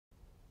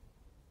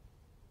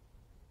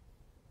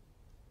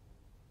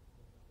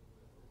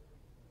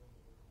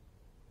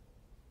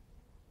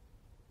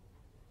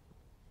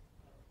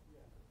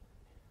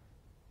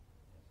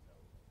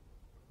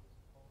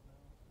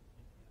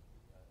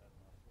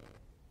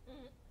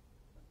Teach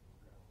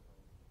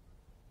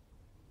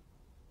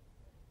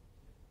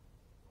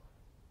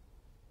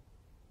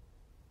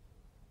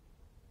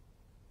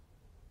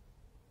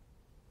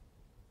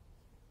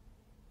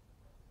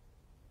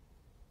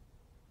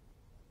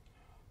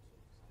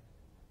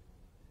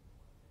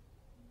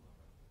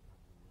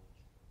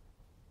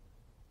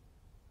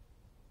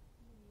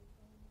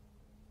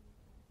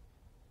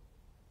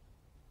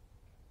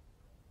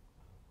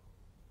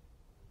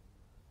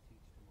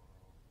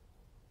tomorrow in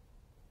the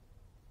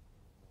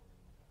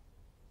morning.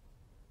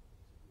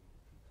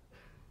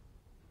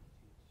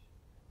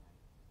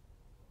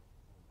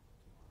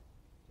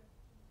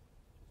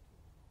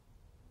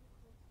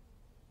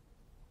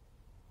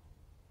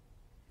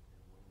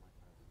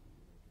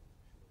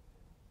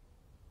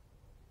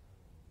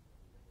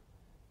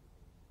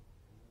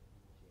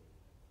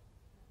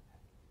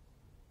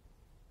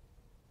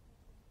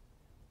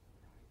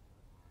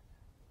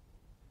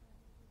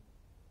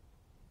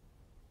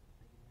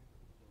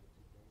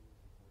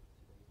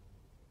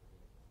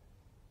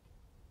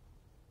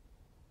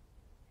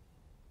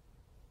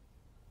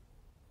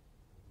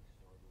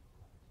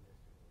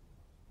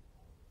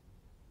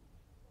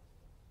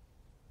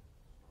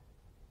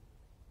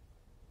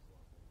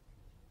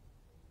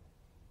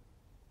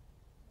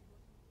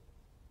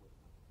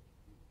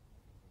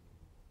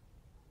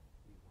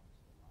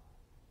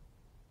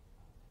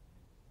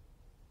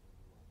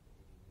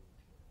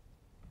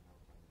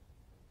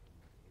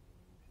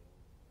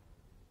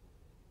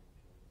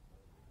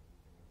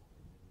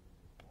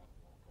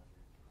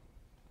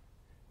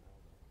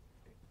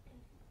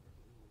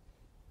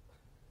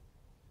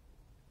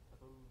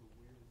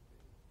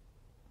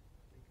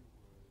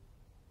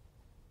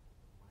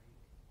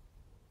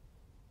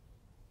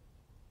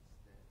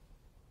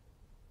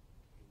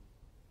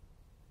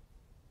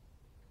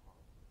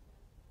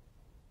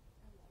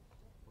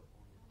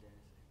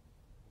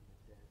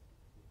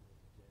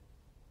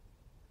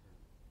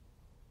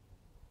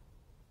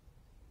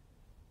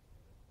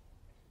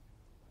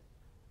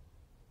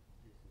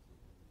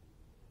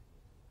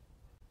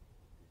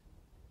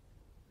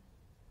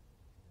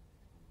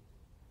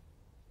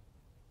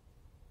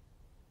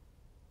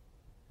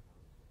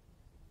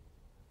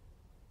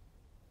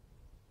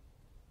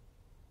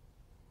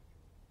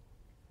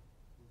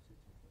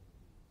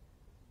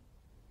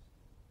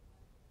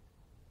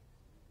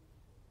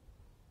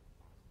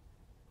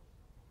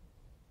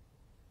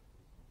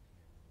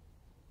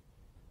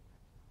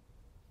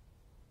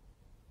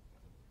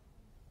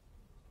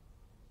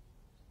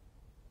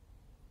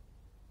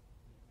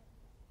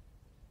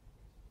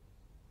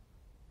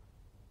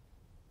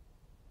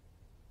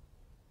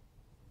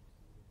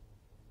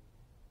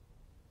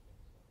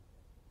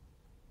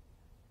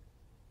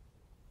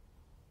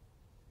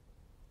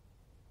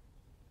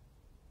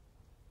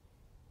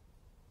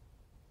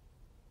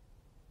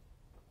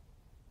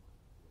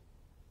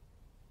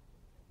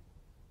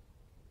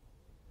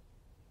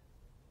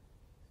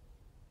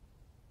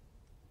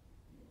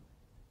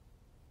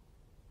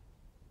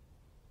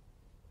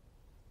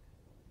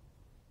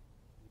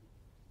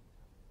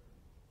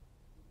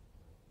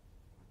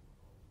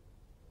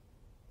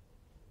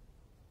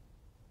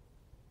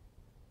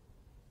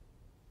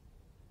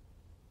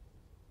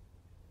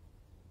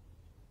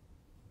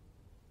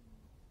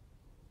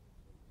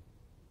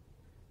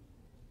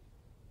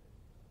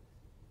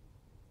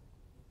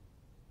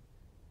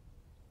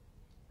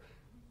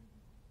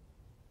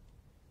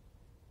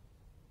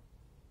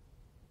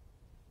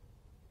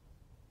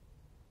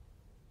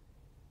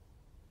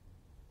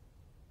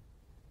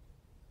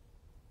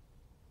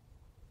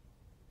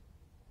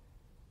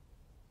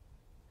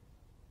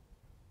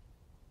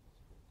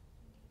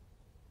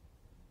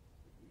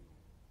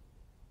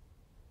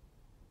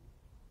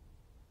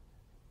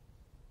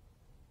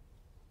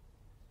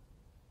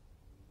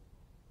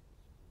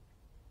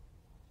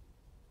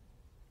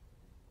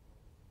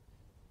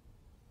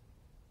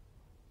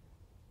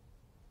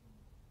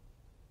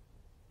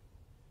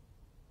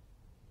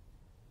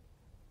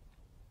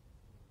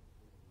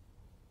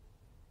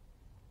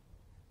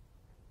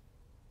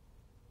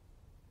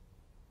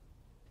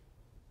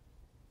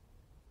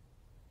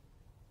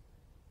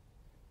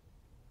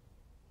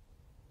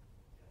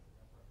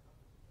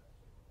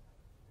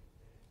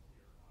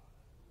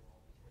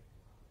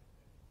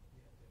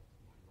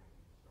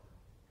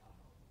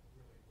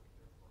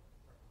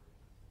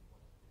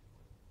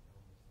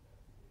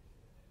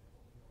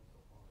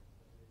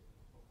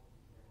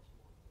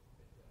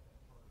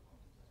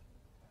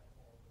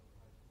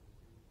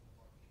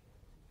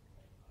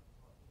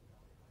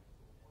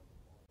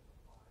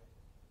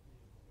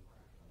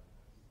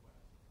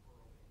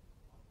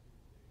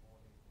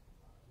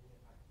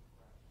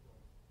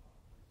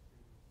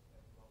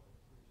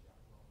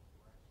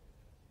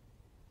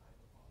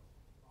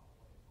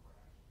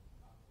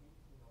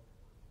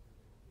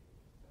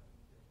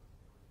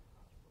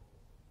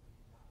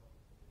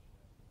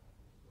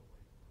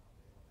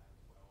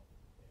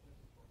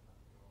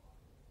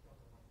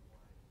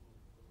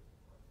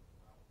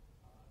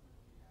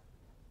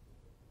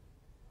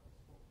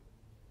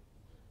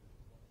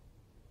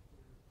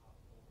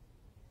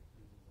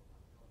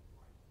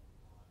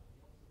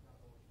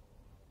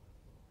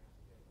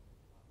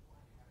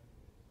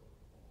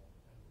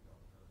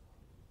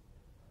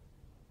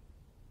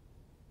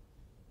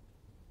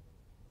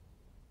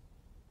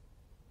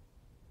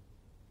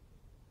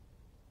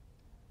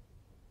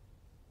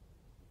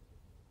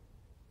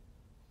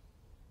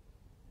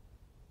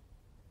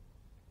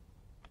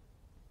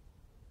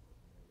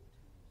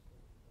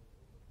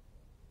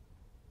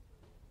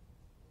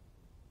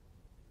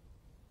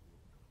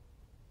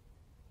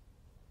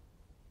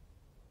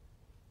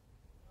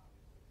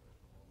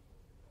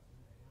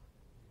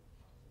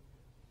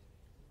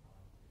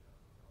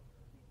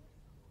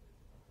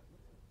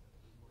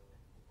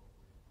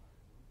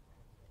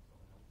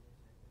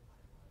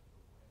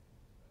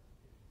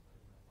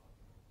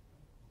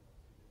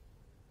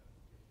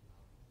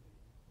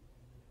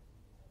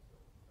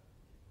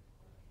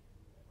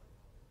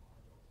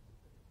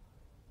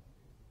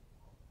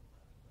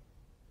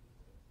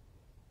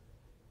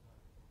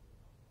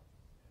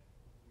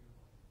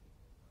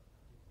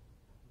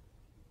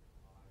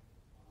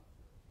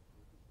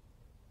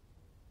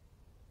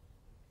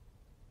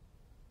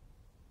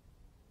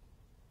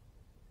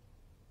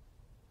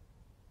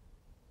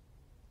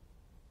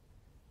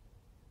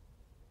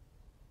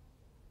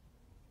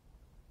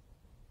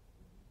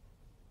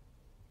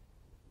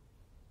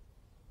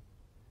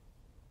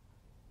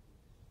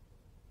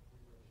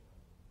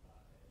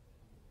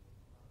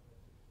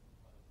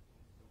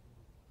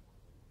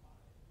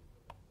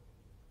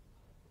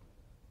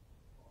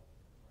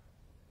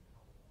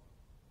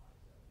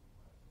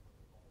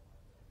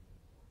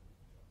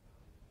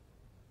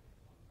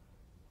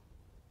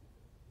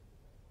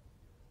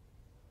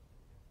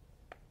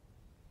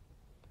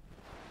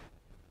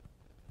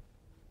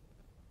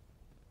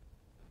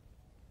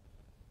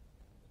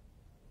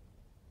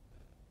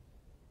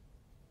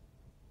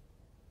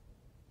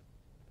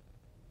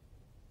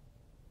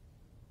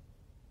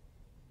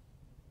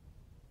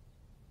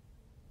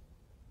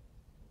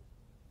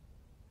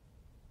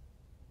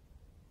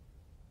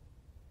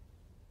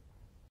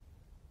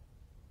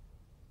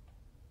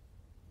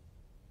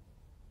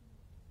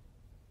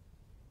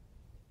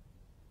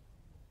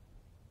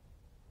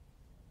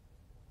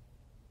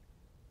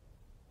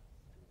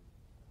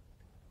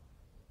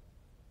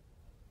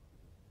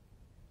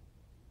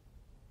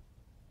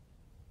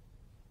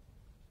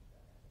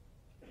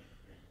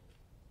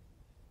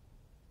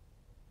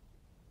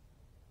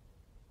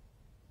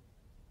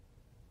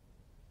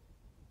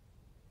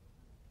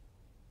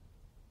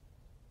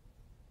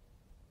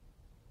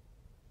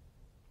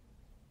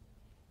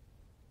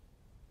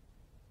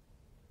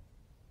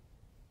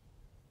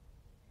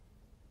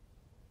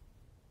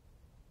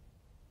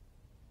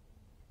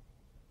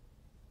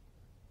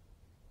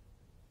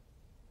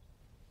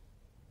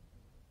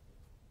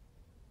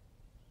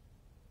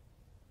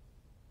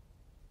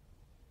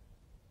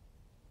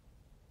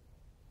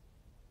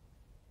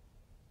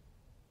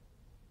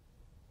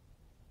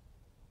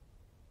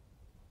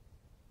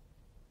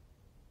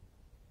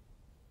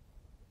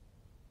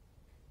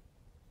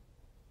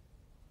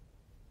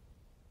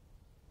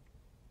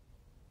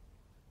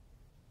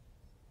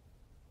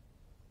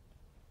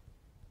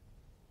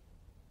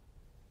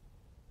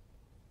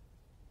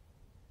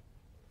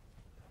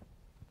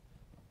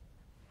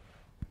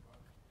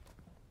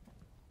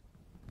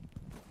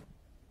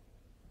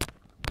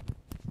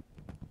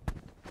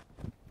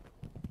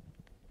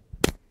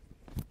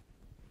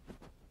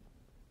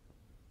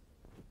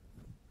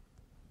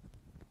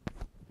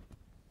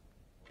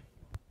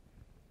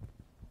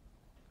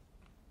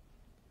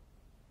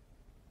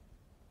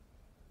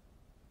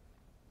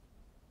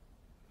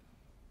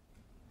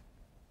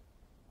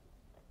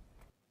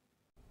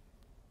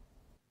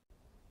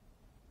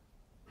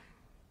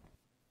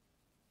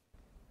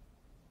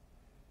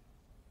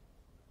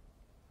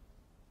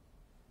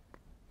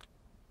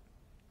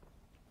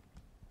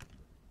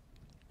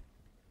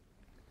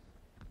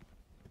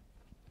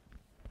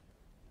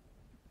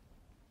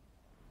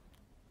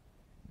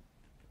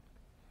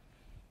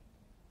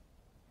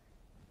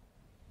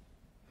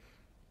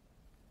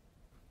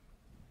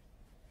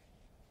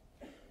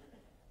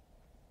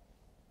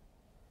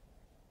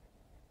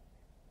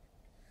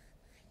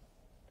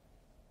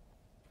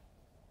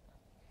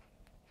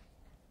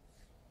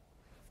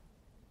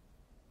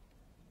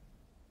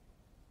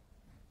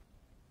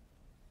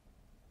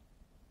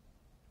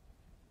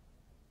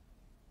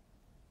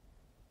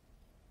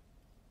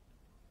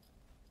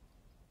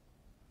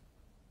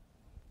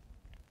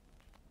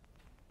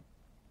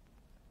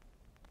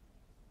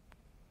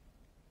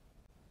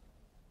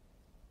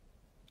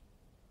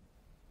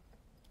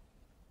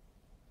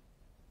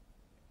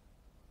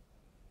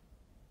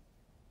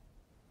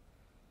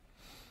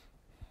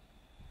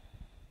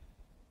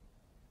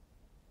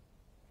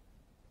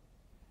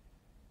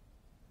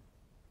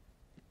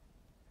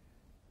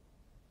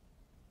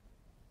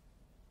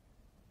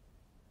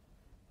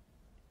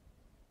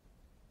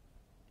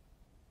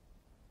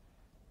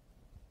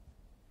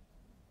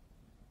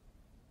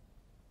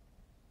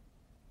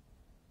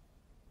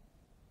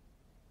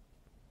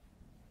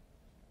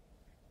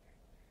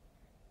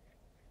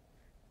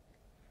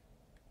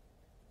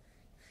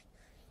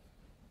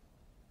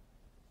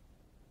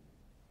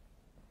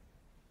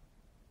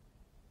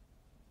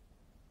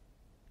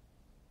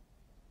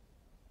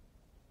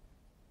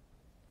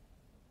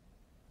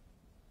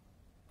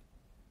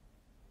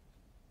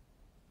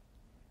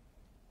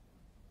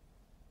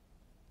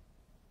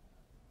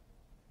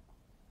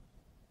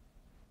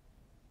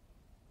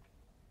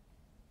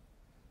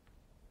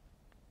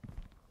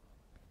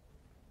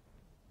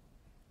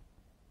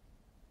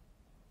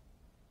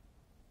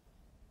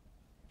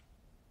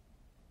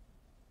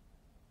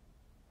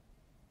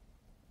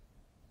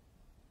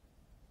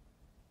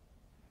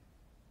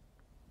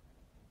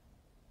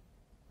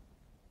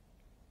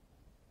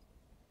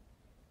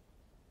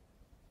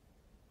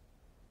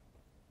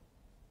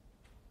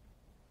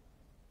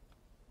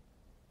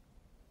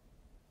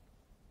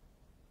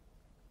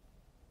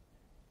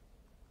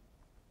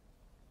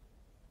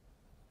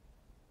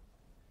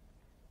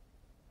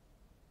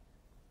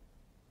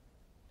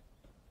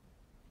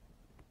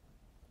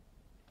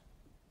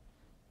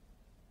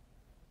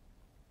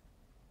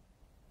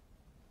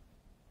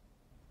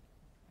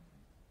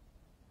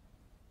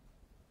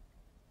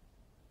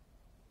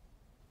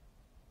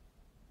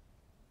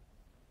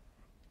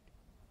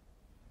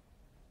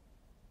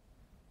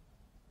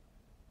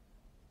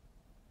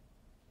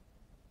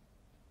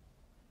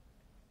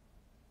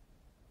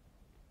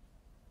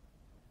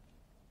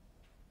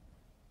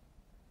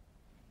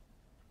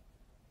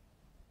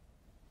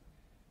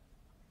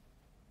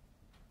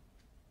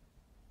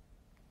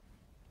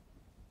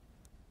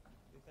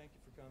 thank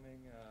you for coming.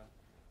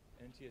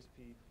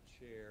 NTSB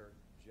Chair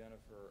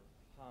Jennifer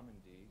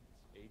Homendy,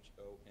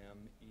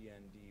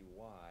 Homendy,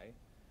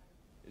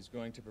 is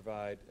going to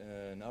provide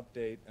an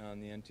update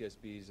on the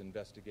NTSB's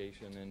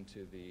investigation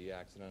into the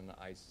accident on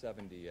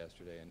I-70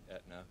 yesterday in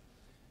Etna,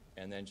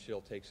 and then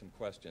she'll take some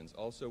questions.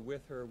 Also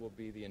with her will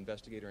be the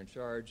investigator in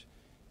charge,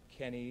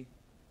 Kenny,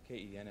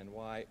 Kenny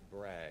Bragg,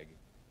 Bragg.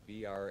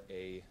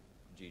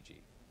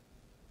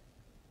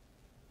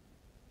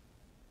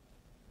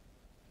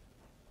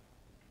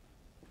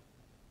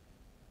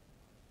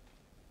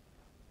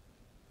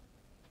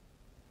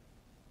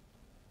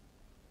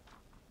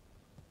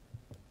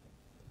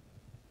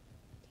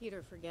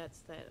 Peter forgets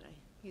that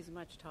he's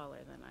much taller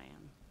than I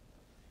am.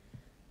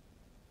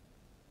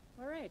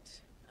 All right.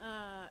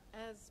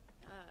 As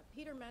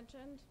Peter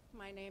mentioned,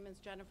 my name is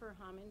Jennifer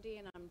Homendy,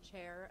 and I'm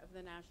chair of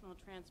the National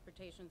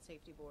Transportation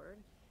Safety Board.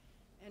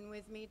 And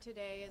with me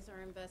today is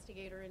our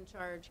investigator in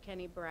charge,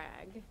 Kenny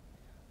Bragg.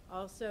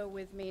 Also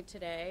with me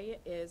today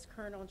is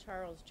Colonel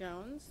Charles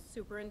Jones,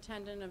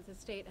 Superintendent of the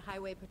State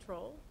Highway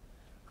Patrol.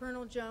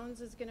 Colonel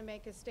Jones is going to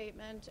make a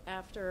statement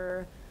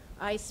after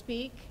I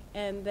speak,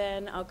 and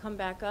then I'll come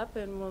back up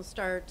and we'll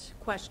start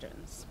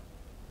questions.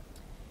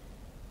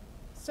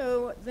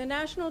 So the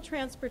National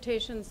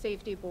Transportation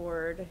Safety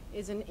Board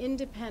is an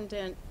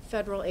independent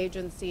federal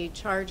agency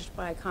charged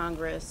by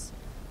Congress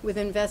with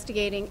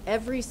investigating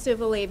every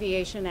civil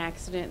aviation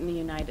accident in the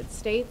United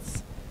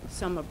States,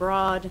 some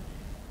abroad,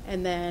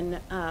 and then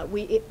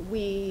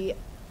we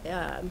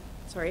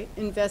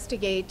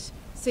investigate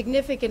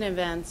significant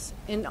events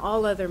in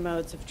all other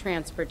modes of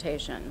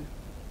transportation.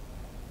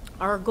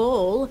 Our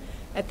goal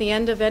at the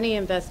end of any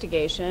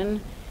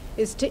investigation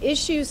is to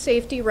issue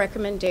safety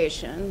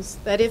recommendations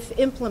that, if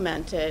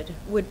implemented,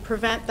 would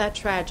prevent that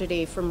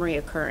tragedy from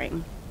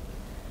reoccurring.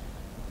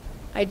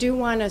 I do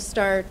want to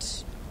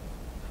start,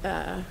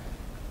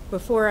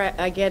 before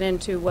I get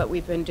into what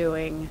we've been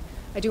doing,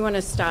 I do want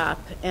to stop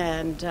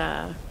and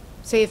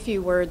say a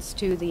few words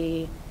to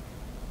the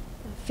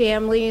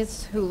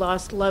families who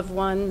lost loved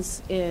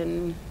ones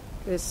in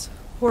this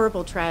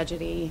horrible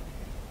tragedy,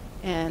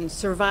 and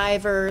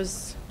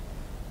survivors.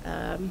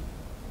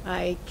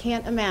 I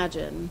can't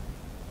imagine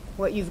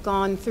what you've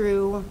gone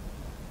through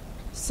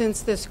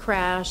since this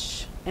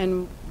crash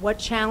and what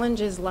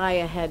challenges lie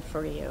ahead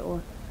for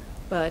you.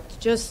 But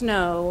just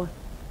know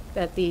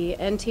that the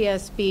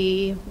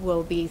NTSB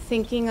will be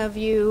thinking of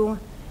you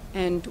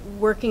and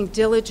working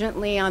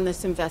diligently on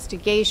this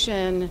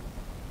investigation,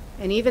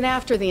 and even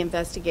after the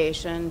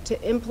investigation,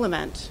 to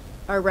implement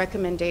our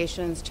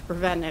recommendations to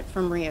prevent it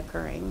from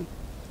reoccurring.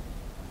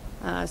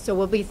 So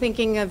we'll be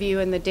thinking of you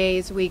in the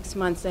days, weeks,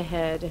 months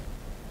ahead,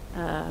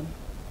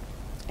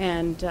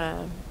 and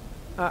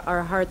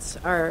our hearts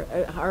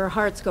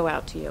go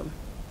out to you.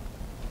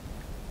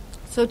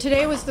 So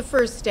today was the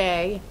first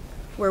day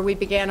where we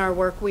began our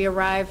work. We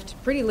arrived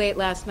pretty late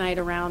last night,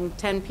 around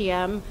 10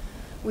 p.m.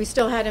 We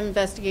still had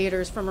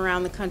investigators from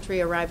around the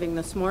country arriving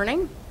this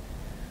morning.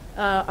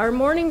 Our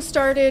morning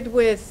started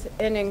with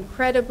an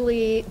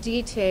incredibly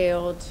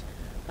detailed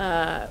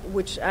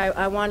which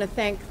I want to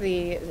thank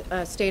the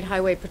State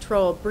Highway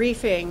Patrol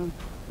briefing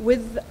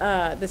with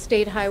the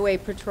State Highway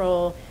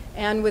Patrol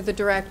and with the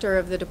Director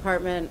of the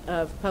Department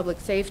of Public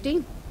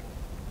Safety.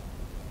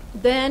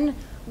 Then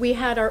we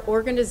had our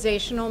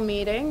organizational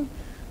meeting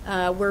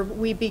where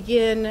we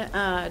begin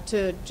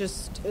to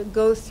just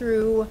go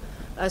through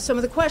some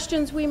of the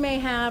questions we may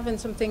have and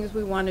some things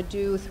we want to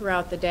do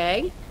throughout the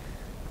day.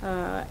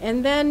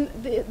 And then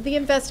the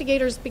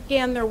investigators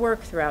began their work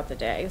throughout the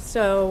day.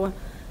 So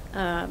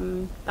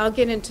I'll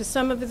get into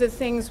some of the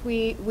things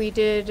we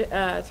did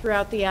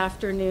throughout the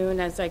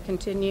afternoon as I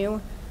continue.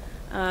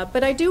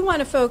 But I do want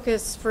to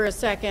focus for a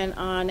second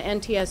on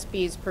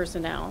NTSB's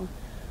personnel.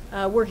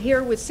 We're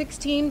here with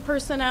 16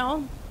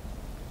 personnel.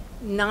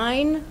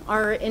 9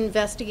 are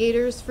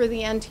investigators for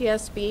the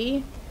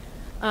NTSB.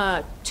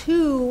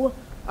 2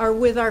 are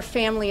with our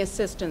Family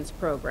Assistance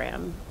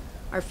Program.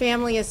 Our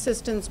Family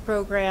Assistance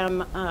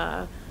Program,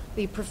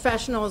 the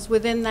professionals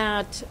within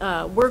that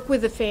work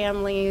with the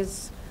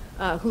families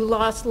who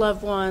lost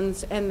loved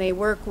ones, and they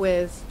work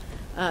with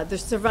the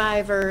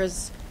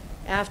survivors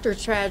after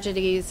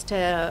tragedies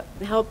to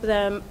help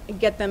them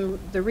get them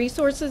the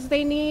resources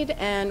they need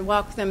and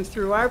walk them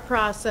through our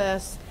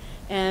process,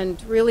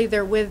 and really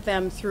they're with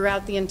them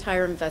throughout the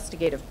entire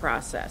investigative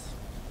process.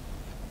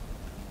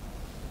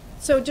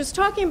 So just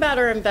talking about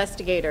our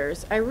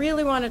investigators, I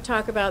really want to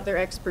talk about their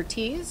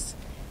expertise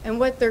and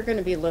what they're going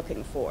to be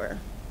looking for.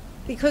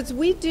 Because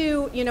we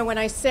do, when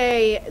I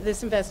say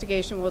this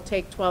investigation will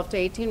take 12 to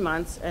 18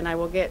 months, and I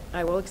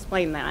will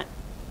explain that,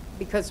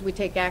 because we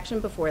take action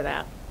before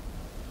that.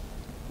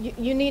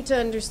 You need to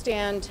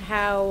understand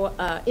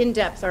how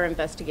in-depth our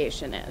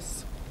investigation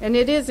is. And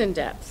it is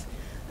in-depth.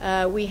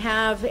 We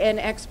have an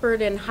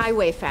expert in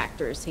highway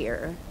factors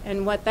here.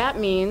 And what that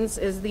means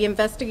is the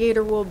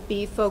investigator will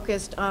be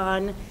focused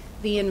on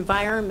the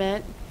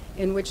environment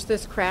in which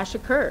this crash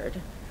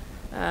occurred.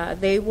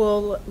 They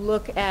will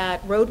look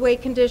at roadway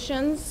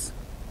conditions,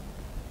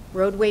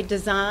 roadway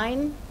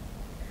design,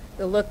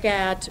 They'll look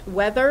at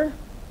weather,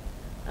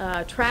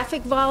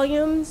 traffic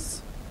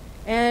volumes,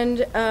 and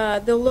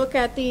they'll look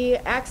at the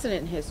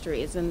accident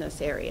histories in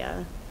this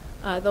area.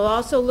 They'll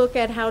also look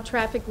at how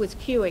traffic was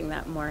queuing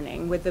that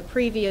morning with the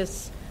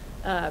previous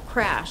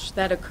crash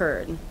that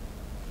occurred.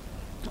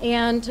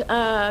 And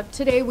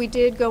today we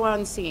did go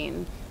on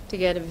scene to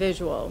get a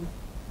visual.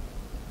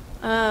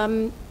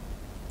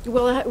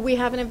 We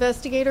have an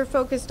investigator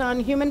focused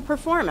on human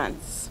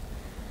performance.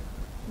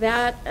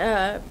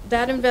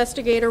 That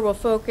investigator will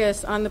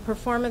focus on the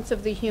performance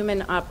of the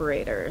human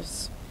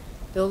operators.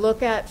 They'll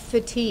look at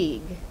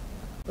fatigue.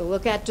 They'll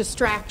look at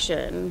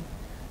distraction,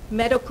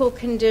 medical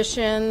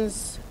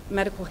conditions,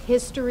 medical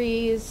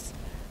histories,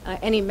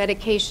 any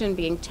medication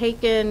being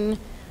taken.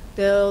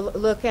 They'll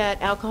look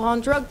at alcohol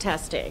and drug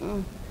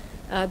testing.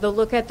 They'll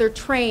look at their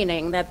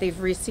training that they've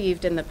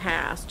received in the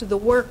past, the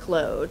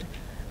workload,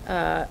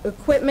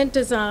 equipment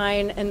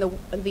design, and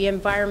the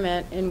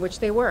environment in which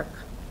they work.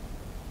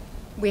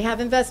 We have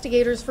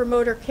investigators for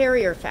motor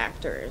carrier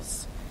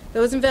factors.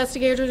 Those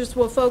investigators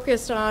will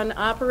focus on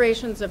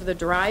operations of the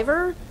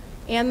driver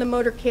and the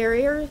motor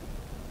carrier,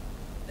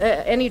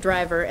 any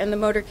driver and the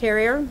motor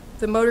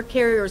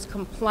carrier's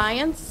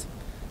compliance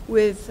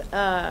with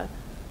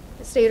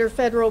state or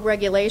federal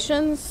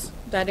regulations.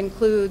 That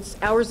includes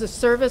hours of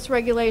service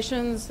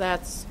regulations,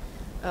 that's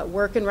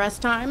work and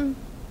rest time,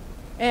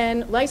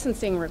 and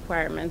licensing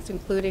requirements,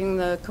 including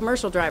the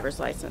commercial driver's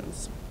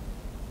license.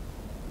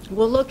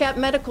 We'll look at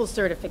medical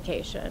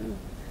certification.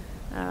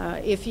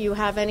 If you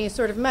have any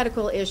sort of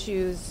medical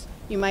issues,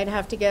 you might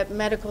have to get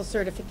medical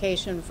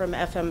certification from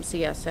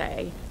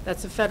FMCSA.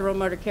 That's the Federal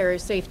Motor Carrier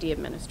Safety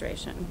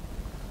Administration.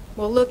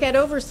 We'll look at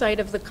oversight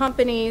of the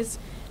companies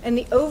and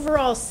the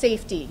overall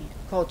safety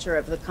culture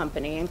of the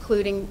company,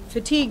 including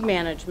fatigue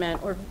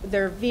management or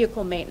their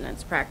vehicle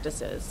maintenance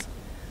practices.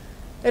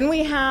 Then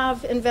we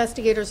have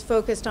investigators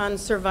focused on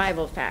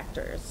survival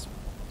factors.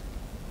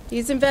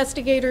 These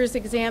investigators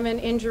examine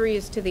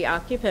injuries to the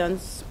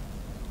occupants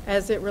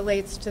as it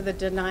relates to the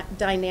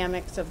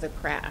dynamics of the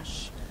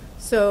crash.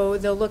 So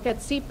they'll look at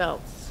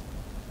seatbelts.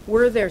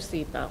 Were there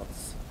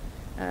seatbelts?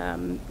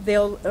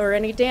 Or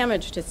any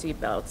damage to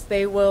seatbelts.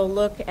 They will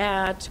look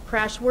at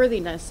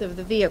crashworthiness of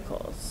the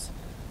vehicles,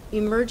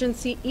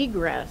 emergency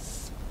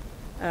egress,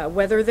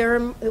 whether there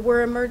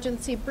were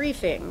emergency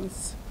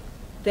briefings.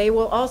 They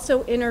will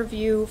also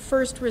interview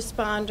first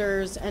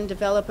responders and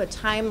develop a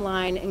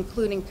timeline,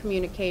 including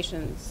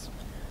communications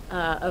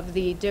of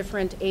the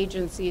different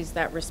agencies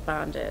that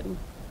responded.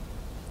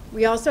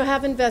 We also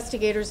have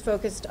investigators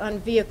focused on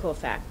vehicle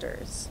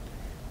factors.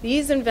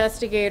 These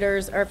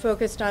investigators are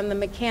focused on the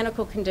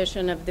mechanical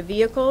condition of the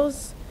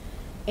vehicles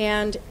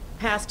and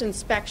past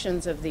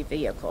inspections of the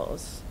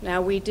vehicles.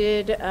 Now, we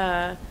did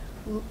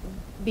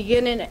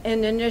begin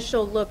an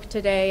initial look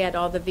today at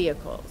all the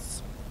vehicles.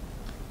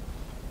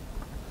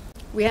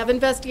 We have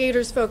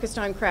investigators focused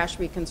on crash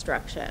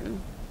reconstruction,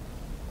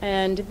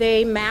 and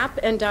they map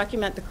and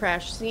document the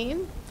crash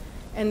scene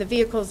and the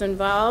vehicles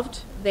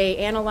involved. They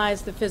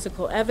analyze the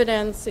physical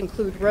evidence,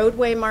 include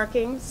roadway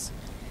markings.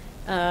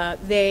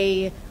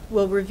 They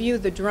will review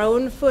the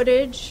drone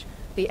footage,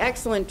 the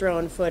excellent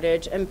drone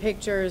footage and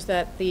pictures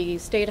that the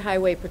State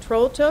Highway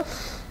Patrol took,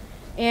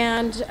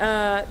 and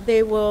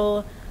they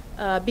will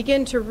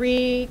begin to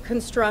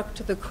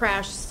reconstruct the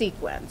crash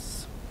sequence.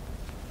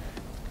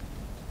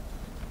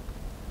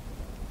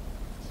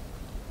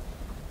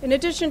 In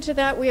addition to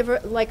that, we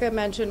have, like I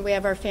mentioned, we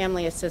have our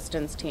family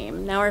assistance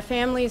team. Now, our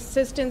family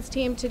assistance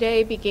team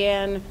today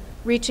began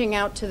reaching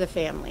out to the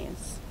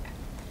families.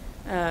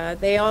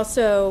 They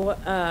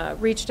also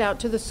reached out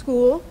to the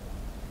school,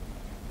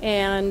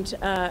 and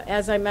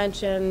as I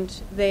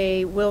mentioned,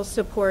 they will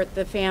support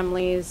the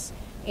families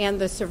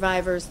and the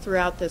survivors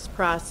throughout this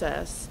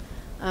process.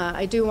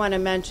 I do want to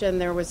mention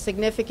there was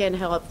significant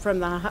help from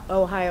the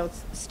Ohio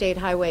State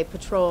Highway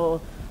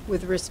Patrol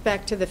with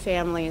respect to the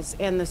families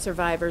and the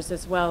survivors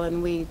as well,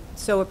 and we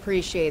so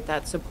appreciate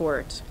that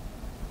support.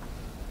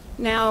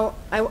 Now,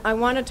 I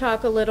want to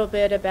talk a little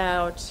bit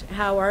about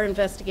how our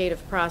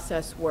investigative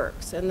process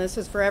works, and this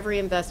is for every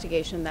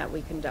investigation that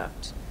we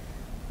conduct.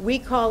 We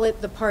call it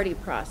the party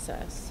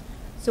process.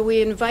 So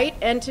we invite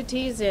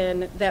entities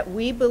in that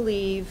we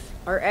believe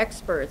are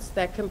experts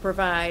that can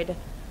provide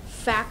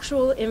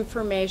factual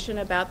information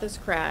about this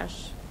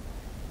crash,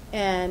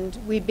 and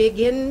we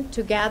begin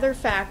to gather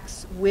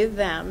facts with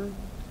them.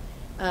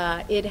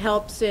 It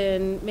helps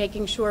in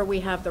making sure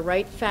we have the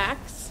right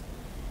facts,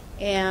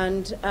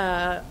 and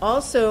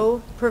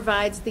also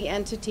provides the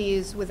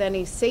entities with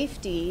any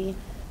safety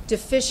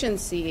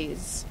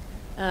deficiencies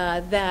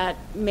that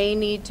may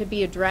need to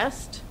be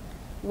addressed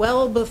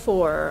well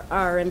before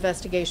our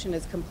investigation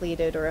is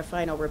completed or a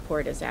final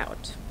report is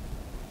out.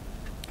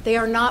 They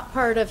are not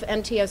part of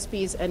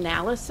NTSB's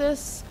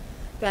analysis.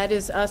 That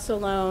is us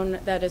alone.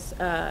 That is,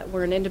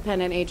 we're an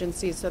independent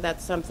agency, so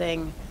that's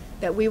something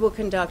that we will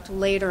conduct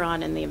later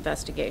on in the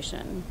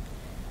investigation.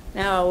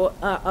 Now,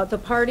 the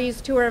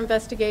parties to our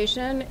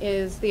investigation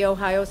is the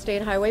Ohio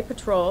State Highway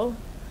Patrol,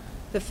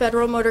 the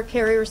Federal Motor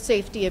Carrier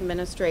Safety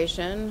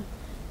Administration,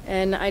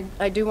 And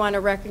I do want to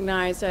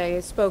recognize,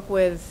 I spoke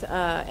with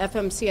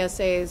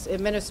FMCSA's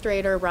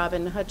administrator,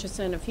 Robin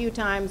Hutchison, a few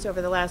times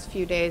over the last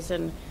few days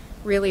and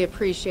really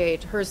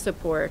appreciate her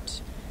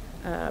support.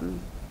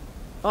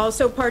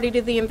 Also party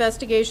to the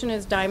investigation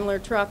is Daimler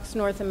Trucks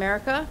North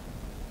America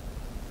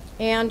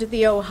and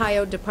the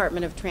Ohio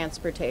Department of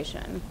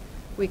Transportation.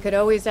 We could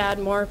always add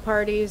more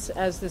parties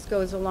as this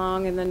goes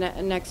along in the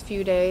next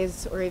few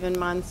days or even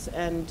months,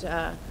 and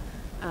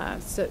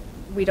so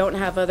we don't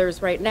have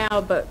others right now,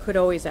 but could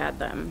always add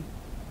them.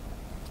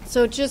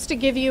 So just to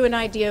give you an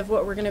idea of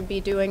what we're going to be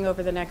doing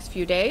over the next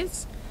few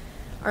days,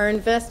 our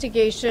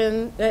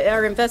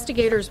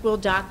investigators will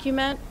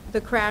document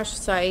the crash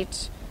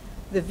site,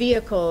 the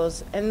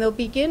vehicles, and they'll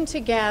begin to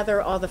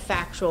gather all the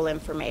factual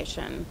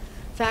information.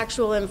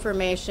 Factual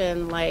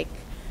information like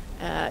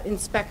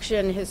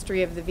inspection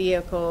history of the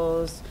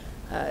vehicles,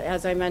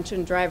 as I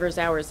mentioned, driver's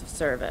hours of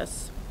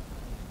service.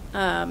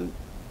 And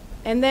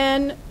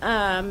then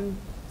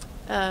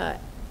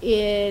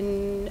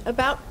in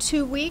about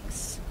 2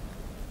 weeks,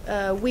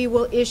 we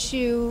will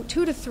issue,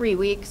 2 to 3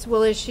 weeks,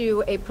 we'll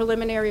issue a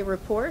preliminary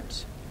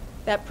report.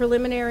 That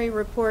preliminary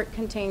report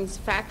contains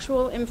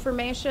factual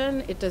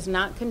information. It does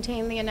not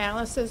contain the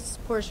analysis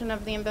portion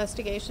of the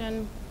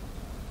investigation.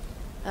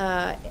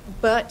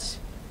 But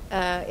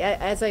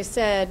as I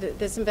said,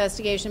 this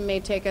investigation may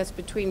take us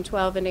between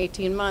 12 and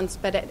 18 months,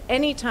 but at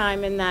any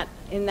time in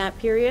that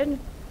period,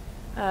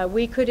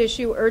 we could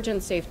issue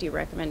urgent safety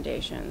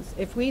recommendations.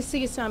 If we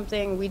see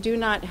something, we do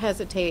not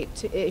hesitate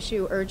to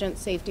issue urgent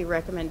safety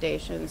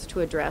recommendations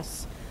to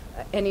address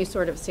any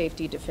sort of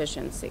safety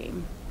deficiency.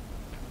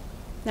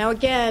 Now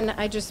again,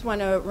 I just want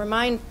to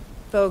remind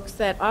folks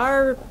that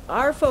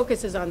our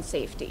focus is on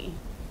safety.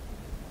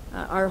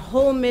 Our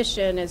whole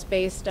mission is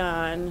based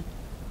on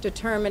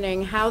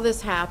determining how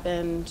this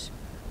happened,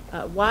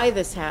 why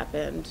this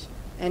happened,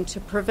 and to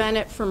prevent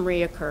it from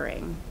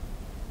reoccurring.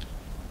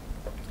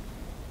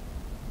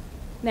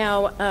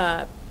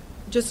 Now,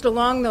 just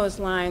along those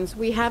lines,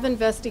 we have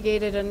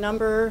investigated a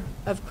number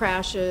of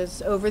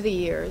crashes over the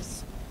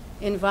years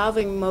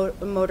involving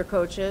motor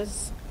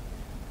coaches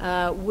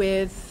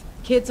with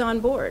kids on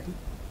board.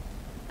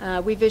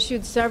 We've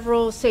issued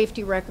several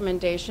safety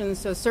recommendations,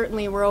 so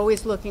certainly we're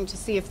always looking to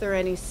see if there are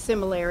any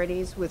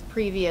similarities with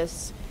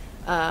previous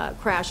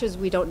crashes.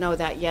 We don't know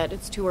that yet.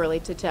 It's too early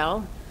to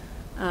tell.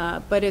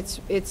 But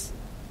it's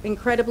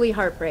incredibly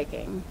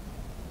heartbreaking,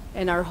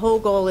 and our whole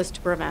goal is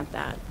to prevent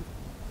that.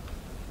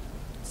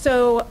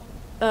 So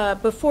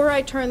before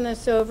I turn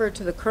this over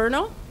to the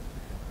Colonel,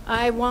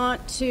 I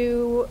want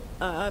to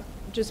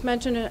just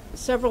mention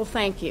several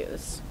thank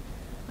yous.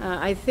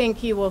 I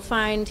think you will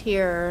find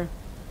here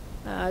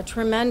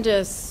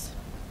tremendous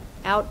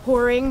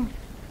outpouring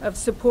of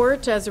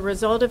support as a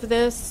result of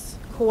this,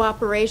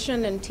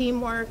 cooperation and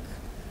teamwork,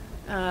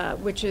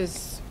 which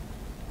is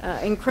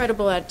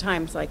incredible at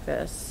times like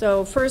this.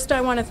 So first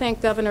I want to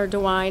thank Governor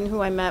DeWine,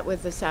 who I met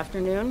with this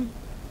afternoon.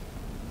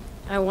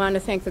 I want to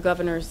thank the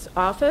governor's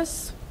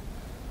office.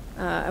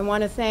 I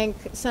want to thank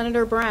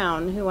Senator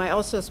Brown, who I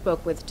also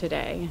spoke with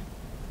today.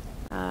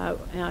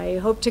 I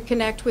hope to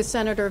connect with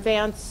Senator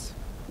Vance.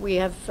 We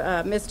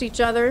have missed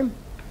each other.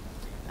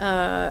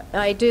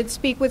 I did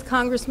speak with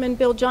Congressman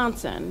Bill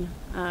Johnson,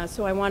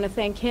 so I want to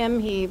thank him.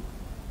 He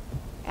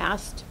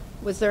asked,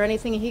 was there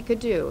anything he could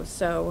do?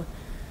 So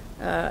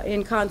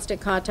in constant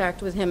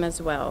contact with him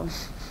as well.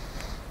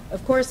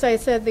 Of course, I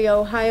said the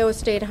Ohio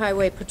State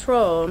Highway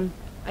Patrol.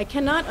 I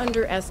cannot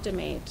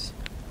underestimate,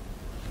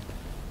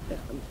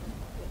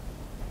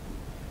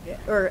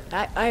 or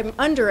I'm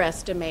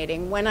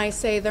underestimating when I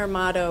say their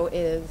motto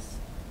is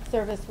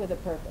service with a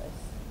purpose.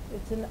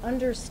 It's an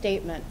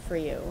understatement for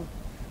you,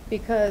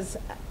 because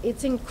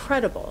it's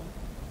incredible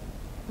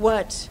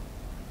what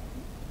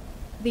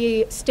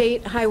the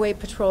State Highway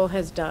Patrol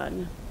has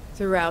done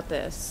throughout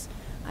this.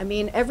 I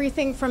mean,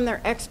 everything from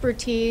their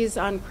expertise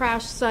on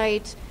crash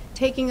site,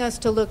 taking us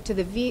to look to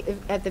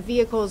at the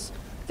vehicles,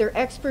 their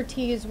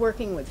expertise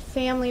working with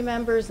family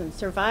members and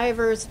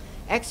survivors,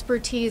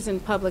 expertise in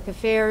public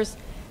affairs,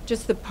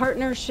 just the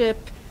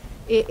partnership.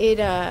 It is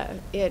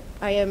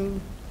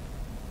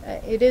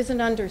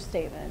an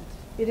understatement.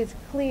 It is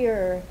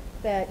clear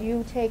that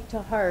you take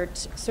to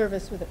heart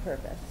service with a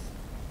purpose.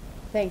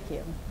 Thank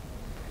you.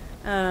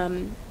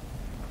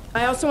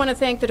 I also want to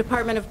thank the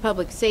Department of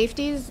Public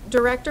Safety's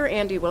Director,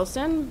 Andy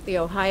Wilson, the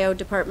Ohio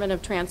Department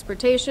of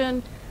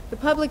Transportation, the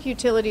Public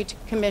Utility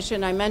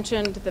Commission. I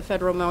mentioned the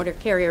Federal Motor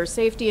Carrier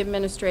Safety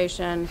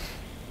Administration,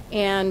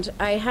 and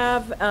I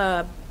have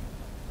a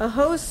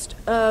host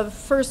of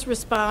first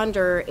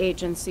responder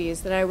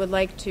agencies that I would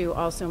like to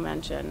also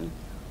mention.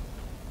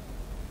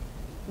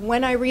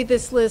 When I read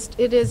this list,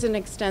 it is an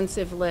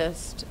extensive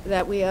list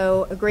that we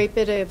owe a great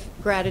bit of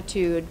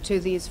gratitude to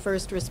these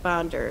first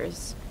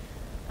responders,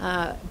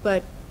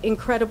 but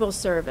incredible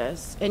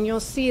service. And you'll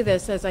see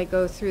this as I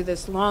go through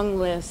this long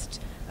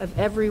list of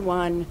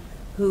everyone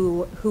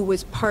who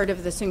was part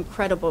of this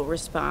incredible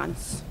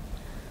response.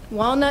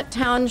 Walnut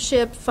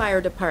Township Fire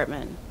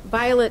Department,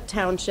 Violet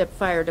Township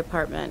Fire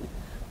Department,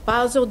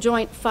 Basel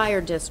Joint Fire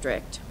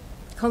District,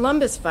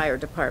 Columbus Fire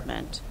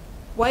Department,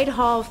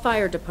 Whitehall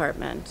Fire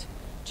Department,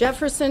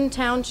 Jefferson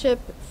Township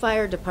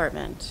Fire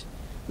Department,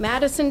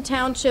 Madison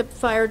Township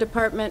Fire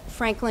Department,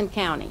 Franklin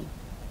County,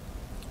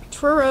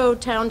 Truro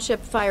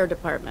Township Fire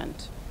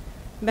Department,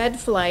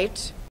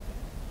 MedFlight,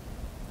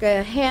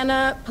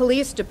 Gahanna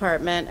Police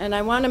Department, and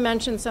I want to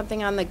mention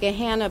something on the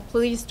Gahanna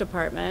Police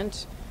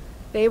Department.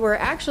 They were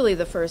actually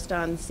the first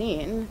on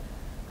scene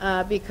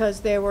because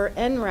they were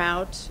en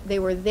route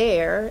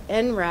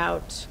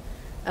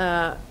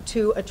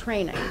to a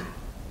training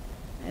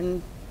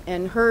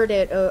and heard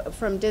it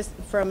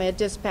from a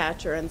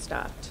dispatcher and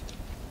stopped.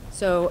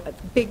 So a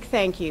big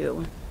thank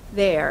you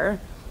there.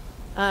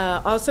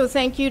 Also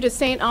thank you to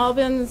St.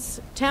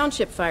 Albans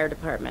Township Fire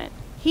Department,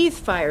 Heath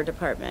Fire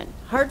Department,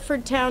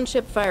 Hartford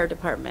Township Fire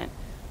Department,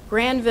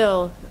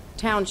 Granville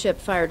Township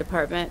Fire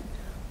Department,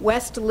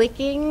 West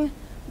Licking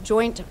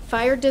Joint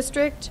Fire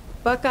District,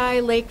 Buckeye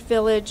Lake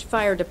Village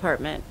Fire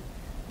Department,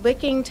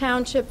 Licking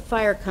Township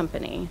Fire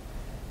Company,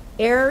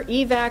 Air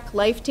Evac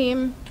Life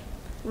Team,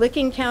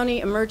 Licking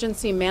County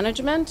Emergency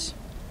Management,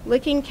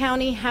 Licking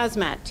County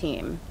Hazmat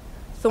Team,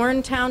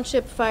 Thorne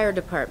Township Fire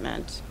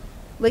Department,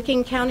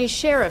 Licking County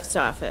Sheriff's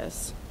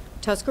Office,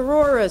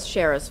 Tuscarawas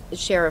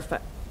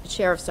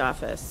Sheriff's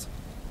Office,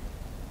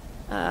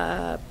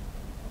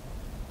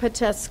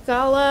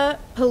 Pataskala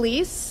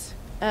Police,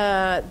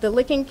 the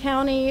Licking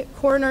County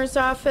Coroner's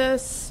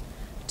Office,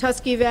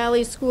 Tuscarawas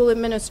Valley School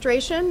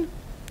Administration,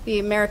 the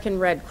American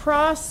Red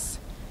Cross,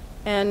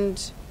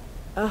 and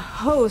a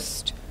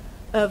host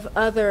of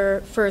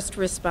other first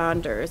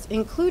responders,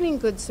 including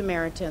Good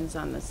Samaritans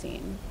on the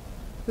scene,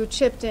 who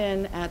chipped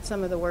in at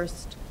some of the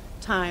worst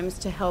times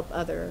to help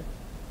other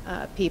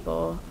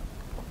people.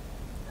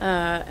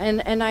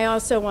 And I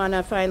also want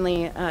to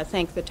finally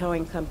thank the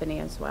towing company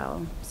as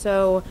well.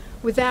 So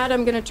with that,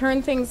 I'm going to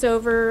turn things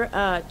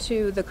over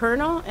to the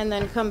Colonel and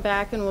then come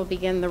back and we'll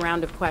begin the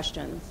round of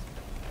questions.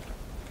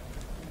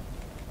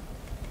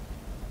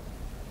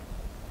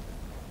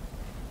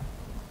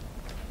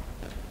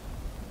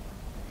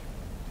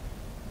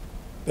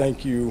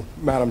 Thank you,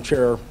 Madam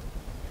Chair.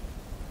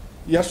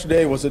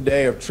 Yesterday was a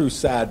day of true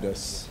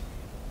sadness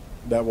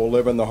that will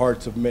live in the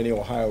hearts of many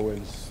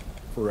Ohioans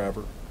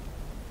forever.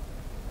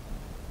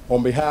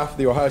 On behalf of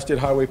the Ohio State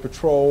Highway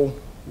Patrol,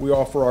 we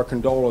offer our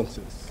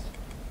condolences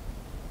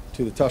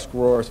to the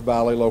Tuscarawas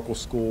Valley local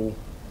school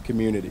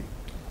community.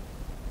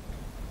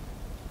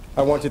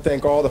 I want to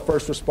thank all the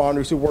first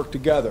responders who worked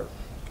together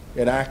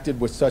and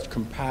acted with such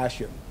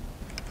compassion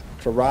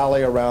to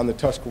rally around the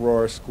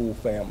Tuscarawas school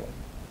family.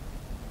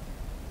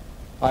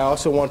 I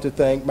also want to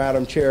thank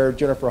Madam Chair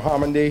Jennifer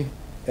Homendy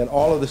and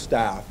all of the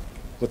staff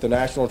with the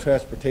National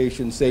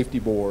Transportation Safety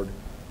Board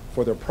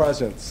for their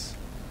presence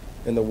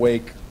in the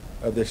wake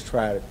of this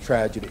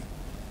tragedy.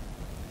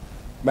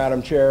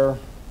 Madam Chair,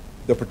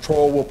 the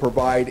patrol will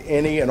provide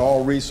any and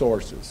all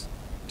resources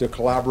to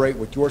collaborate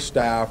with your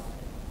staff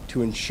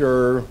to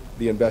ensure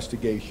the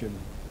investigation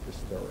is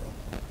thorough.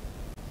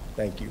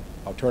 Thank you.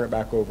 I'll turn it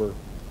back over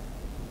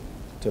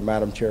to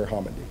Madam Chair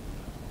Homendy.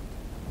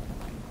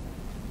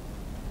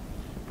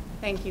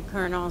 Thank you,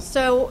 Colonel.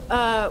 So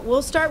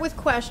we'll start with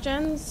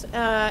questions.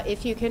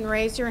 If you can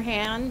raise your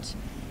hand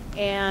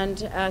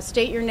and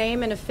state your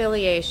name and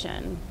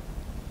affiliation.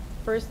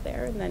 First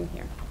there and then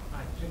here.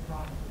 Hi, Jim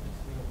Robbins with this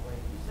legal way.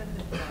 You said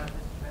that this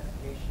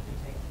investigation could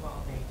take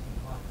 12 to 18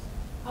 months.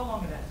 How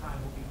long of that time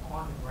will be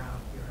on the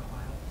ground here in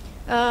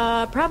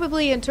Ohio?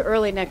 Probably into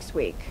early next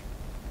week.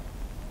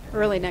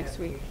 Early next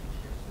week.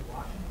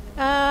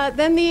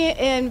 Then the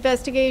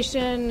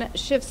investigation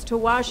shifts to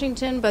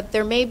Washington, but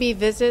there may be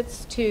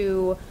visits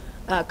to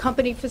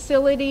company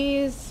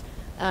facilities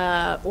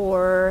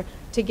or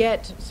to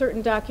get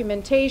certain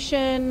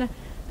documentation.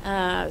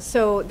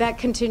 So that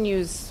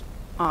continues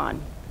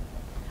on.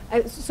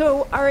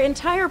 So our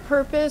entire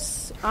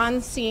purpose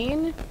on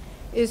scene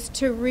is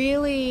to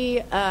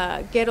really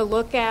get a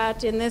look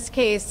at, in this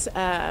case,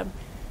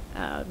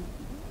 the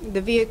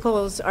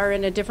vehicles are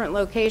in a different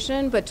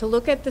location, but to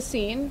look at the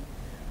scene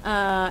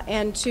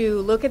and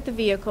to look at the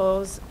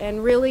vehicles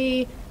and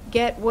really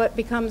get what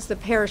becomes the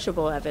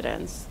perishable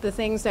evidence, the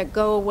things that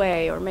go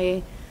away or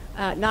may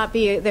not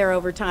be there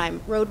over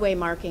time. Roadway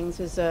markings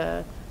is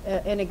an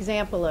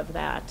example of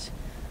that.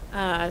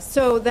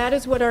 So that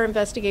is what our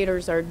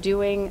investigators are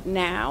doing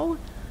now.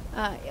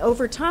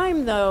 Over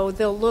time, though,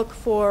 they'll look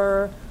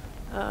for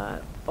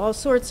all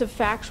sorts of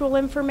factual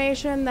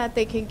information that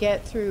they can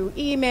get through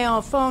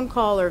email, phone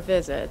call, or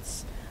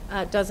visits.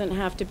 It doesn't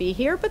have to be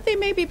here, but they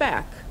may be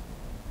back.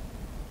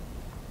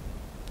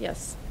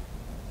 Yes.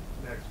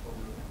 Next, what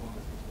we were on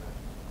this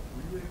inspection,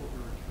 were you able to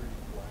retrieve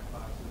black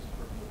boxes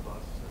from the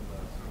bus and the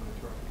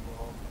semi-truck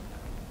involved?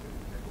 Maybe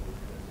take a look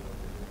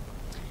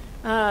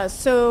at that.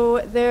 So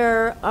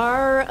there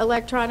are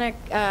electronic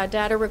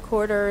data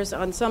recorders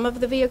on some of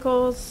the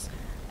vehicles,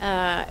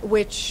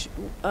 which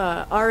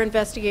our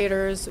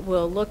investigators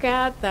will look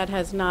at. That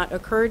has not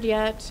occurred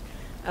yet.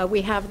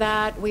 We have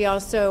that. We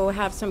also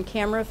have some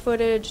camera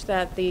footage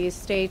that the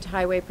State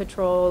Highway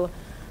Patrol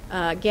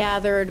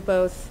gathered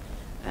both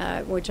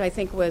which I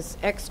think was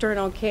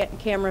external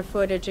camera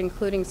footage,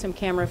 including some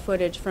camera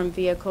footage from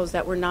vehicles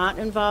that were not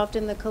involved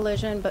in the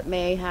collision but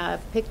may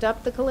have picked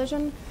up the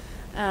collision.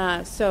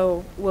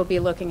 So we'll be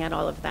looking at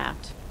all of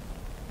that.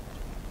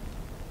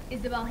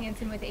 Isabel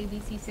Hansen with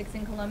ABC6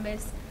 in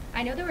Columbus.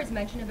 I know there was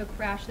mention of a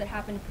crash that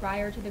happened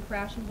prior to the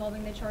crash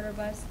involving the charter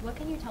bus. What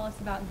can you tell us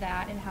about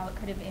that and how it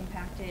could have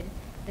impacted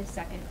the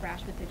second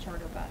crash with the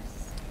charter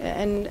bus?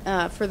 And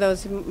for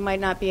those who might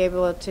not be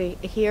able to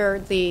hear,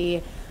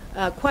 the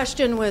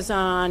question was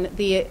on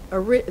the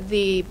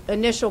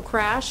initial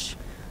crash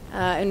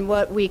and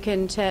what we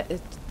can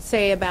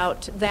say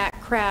about that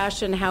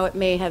crash and how it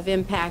may have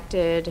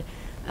impacted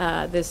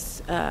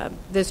this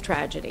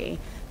tragedy.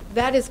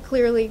 That is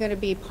clearly going to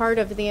be part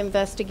of the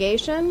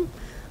investigation.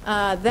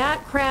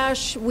 That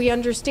crash, we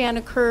understand,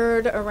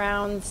 occurred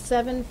around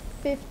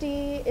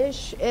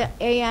 7:50-ish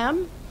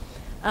a.m.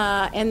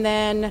 And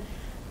then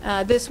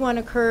this one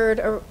occurred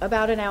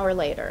about an hour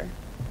later.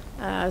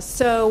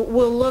 So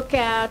we'll look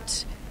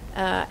at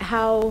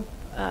how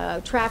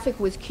traffic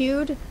was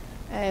queued,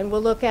 and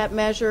we'll look at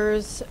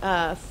measures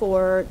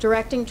for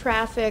directing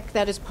traffic.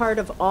 That is part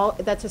of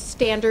that's a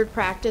standard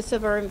practice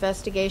of our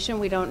investigation.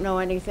 We don't know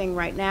anything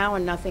right now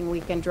and nothing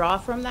we can draw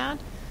from that.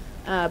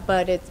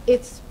 But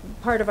it's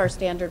part of our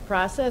standard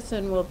process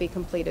and will be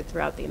completed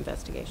throughout the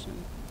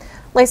investigation.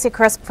 Lacey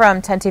Crisp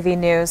from 10 TV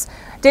News.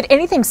 Did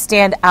anything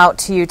stand out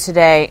to you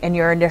today in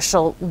your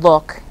initial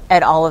look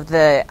at all of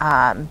the,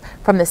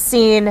 from the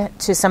scene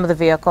to some of the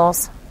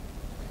vehicles?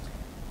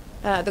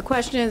 The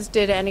question is,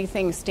 did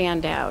anything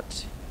stand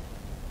out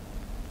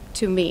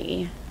to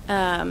me?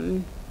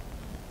 You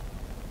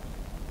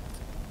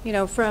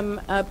know, from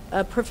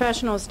a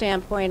professional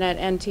standpoint at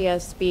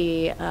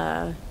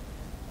NTSB,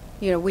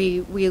 you know,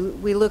 we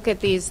look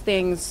at these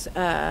things,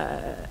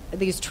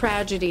 these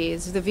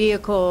tragedies, the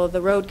vehicle,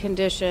 the road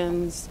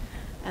conditions,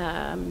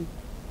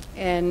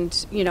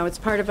 and, you know, it's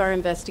part of our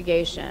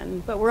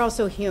investigation. But we're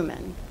also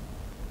human.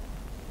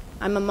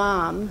 I'm a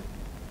mom,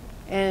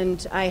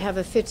 and I have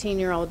a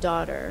 15-year-old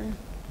daughter.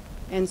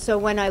 And so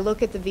when I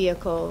look at the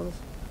vehicles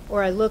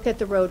or I look at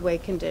the roadway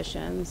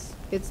conditions,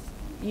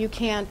 you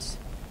can't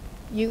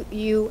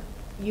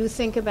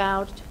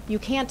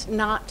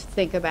not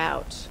think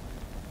about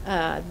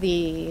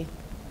the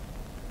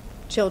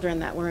children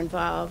that were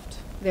involved,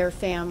 their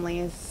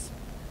families,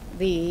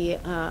 the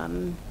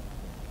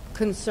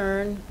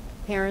concern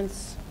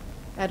parents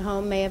at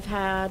home may have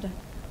had.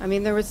 I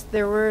mean,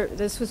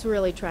 this was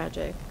really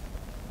tragic.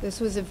 This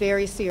was a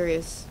very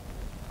serious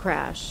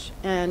crash,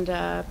 and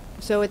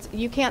so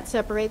you can't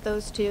separate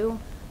those two.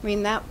 I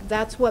mean,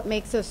 that's what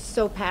makes us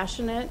so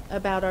passionate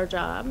about our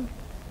job,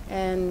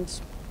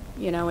 and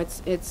you know,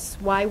 it's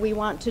why we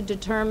want to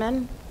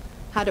determine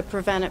how to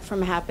prevent it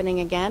from happening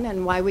again,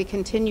 and why we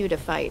continue to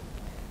fight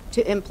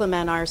to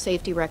implement our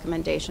safety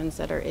recommendations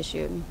that are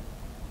issued.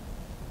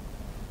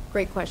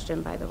 Great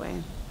question, by the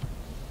way.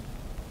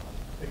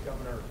 The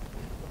governor,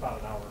 about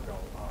an hour ago,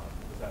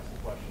 was asked a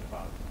question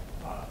about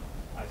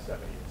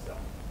I-70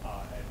 itself,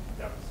 and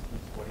that was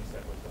what he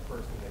said was the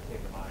first thing that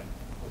came to mind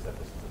was that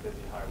this is a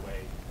busy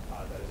highway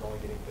that is only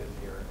getting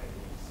busier, and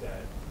he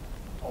said,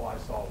 all I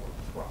saw were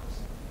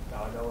trucks.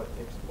 Now, I know it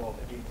takes 12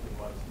 to 18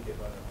 months to give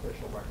an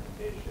official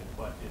recommendation,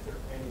 but is there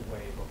any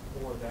way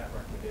before that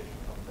recommendation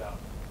comes out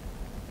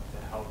to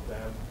help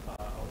them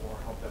or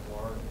help them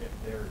learn if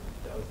there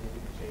does need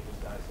to be changes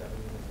to I-70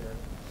 in this area?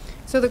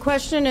 So the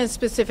question is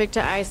specific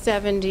to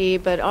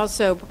I-70, but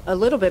also a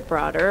little bit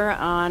broader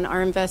on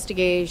our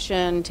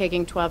investigation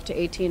taking 12 to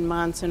 18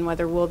 months and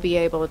whether we'll be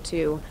able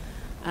to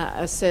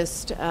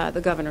assist the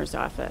governor's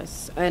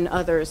office and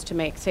others to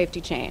make safety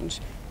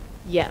change.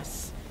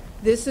 Yes.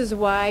 This is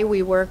why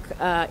we work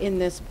in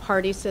this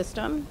party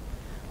system,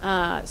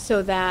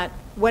 so that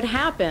what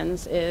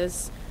happens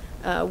is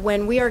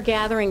when we are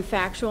gathering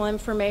factual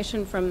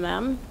information from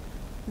them,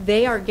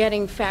 they are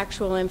getting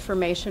factual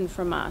information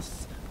from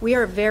us. We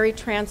are a very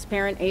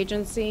transparent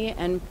agency,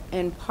 and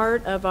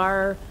part of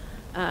our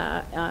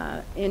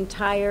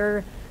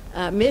entire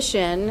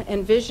mission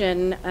and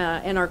vision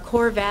and our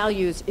core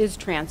values is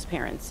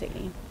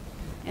transparency.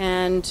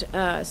 And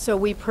so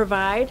we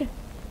provide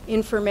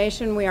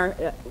information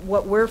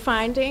what we're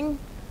finding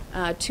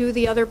to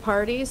the other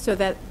parties so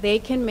that they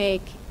can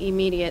make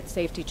immediate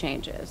safety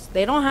changes.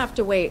 They don't have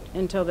to wait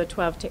until the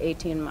 12 to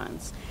 18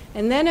 months.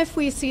 And then if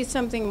we see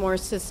something more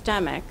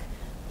systemic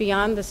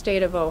beyond the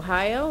state of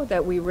Ohio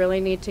that we really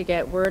need to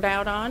get word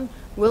out on,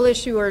 we'll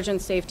issue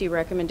urgent safety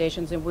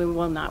recommendations, and we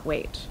will not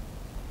wait.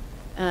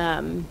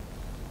 So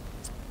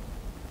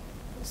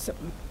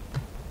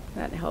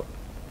that helped.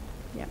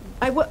 Yeah.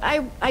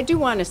 I do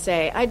want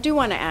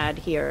to add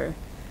here,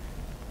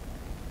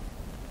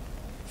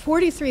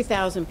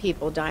 43,000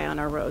 people die on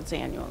our roads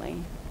annually.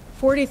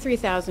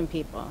 43,000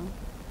 people.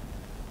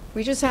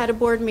 We just had a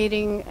board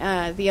meeting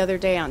the other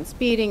day on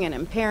speeding and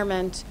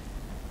impairment.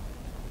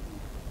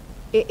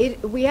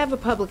 We have a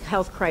public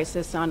health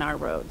crisis on our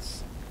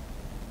roads,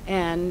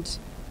 and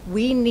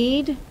we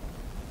need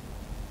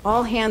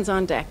all hands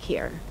on deck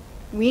here.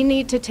 We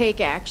need to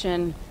take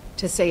action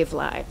to save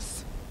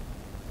lives.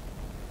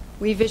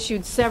 We've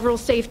issued several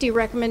safety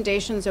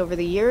recommendations over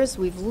the years.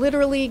 We've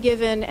literally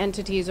given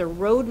entities a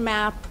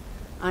roadmap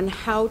on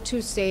how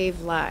to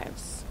save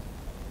lives.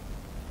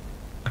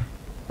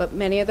 But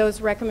many of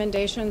those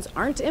recommendations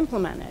aren't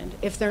implemented.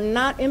 If they're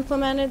not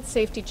implemented,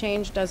 safety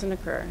change doesn't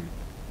occur.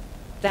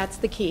 That's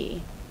the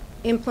key,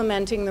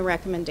 implementing the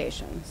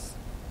recommendations.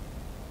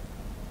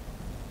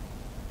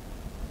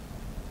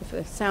 If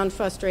I sound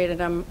frustrated,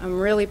 I'm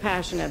really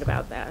passionate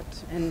about that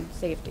and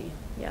safety,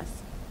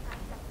 yes.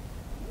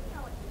 Do you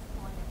know at this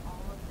point if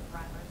all of the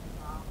drivers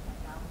involved have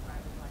valid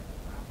driver's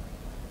license for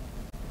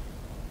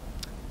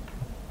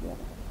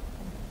operation?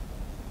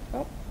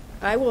 Oh,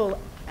 I will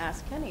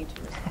ask Kenny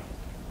to respond.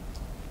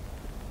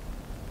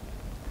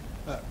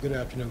 Good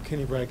afternoon.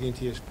 Kenny Bragg,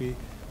 NTSB.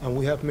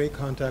 We have made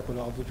contact with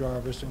all the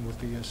drivers, and with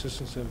the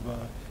assistance of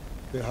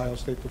the Ohio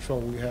State Patrol,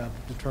 we have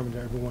determined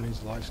that everyone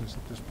is licensed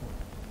at this point.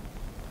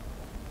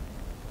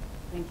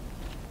 Thank you.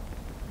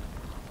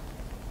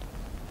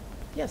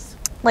 Yes.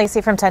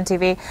 Lacey from 10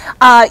 TV.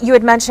 You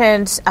had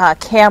mentioned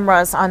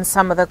cameras on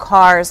some of the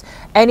cars.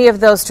 Any of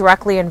those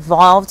directly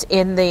involved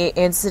in the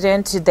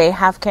incident, did they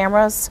have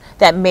cameras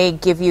that may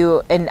give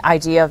you an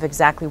idea of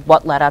exactly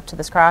what led up to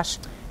this crash?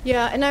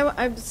 Yeah,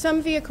 and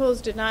some vehicles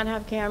did not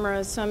have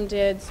cameras, some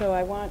did, so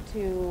I want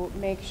to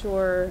make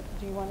sure,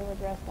 do you want to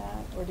address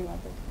that, or do you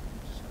want this?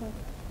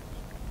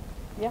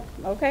 Yeah,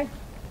 okay.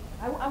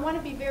 I want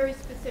to be very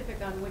specific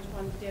on which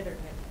ones did or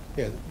didn't.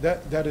 Yeah,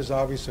 that is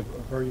obvious of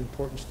very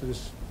importance to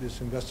this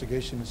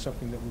investigation. It's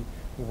something that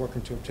we're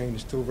working to obtain.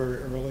 It's still very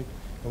early,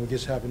 and we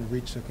just haven't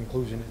reached a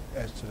conclusion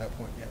as to that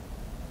point yet.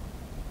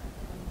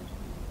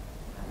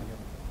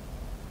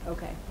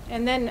 Okay,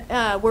 and then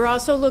we're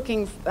also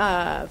looking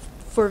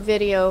for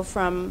video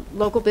from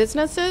local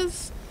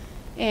businesses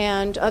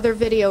and other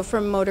video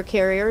from motor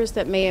carriers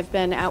that may have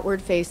been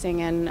outward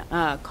facing and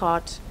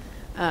caught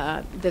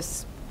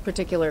this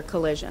particular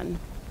collision.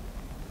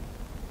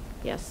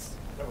 Yes.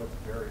 That was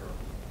very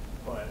early,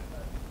 but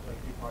like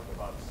you talked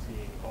about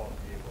seeing all the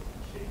vehicles in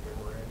the shape that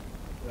we're in,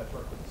 that's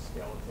right with the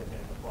skeleton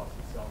and the bus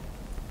itself.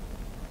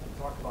 We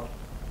talked about, do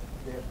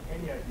they have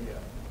any idea,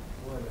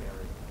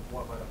 preliminary,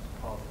 what might have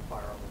caused the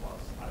fire on the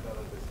bus? I know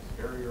that this is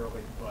very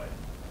early, but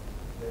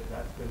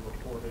that's been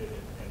reported,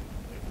 and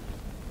we just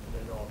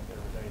didn't know if there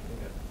was anything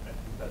that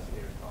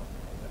investigators thought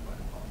that might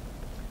have caused.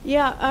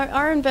 Yeah,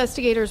 our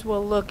investigators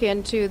will look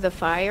into the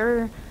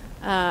fire.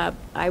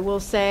 I will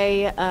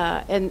say,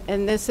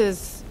 and this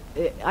is,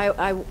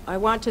 I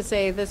want to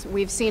say this,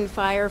 we've seen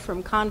fire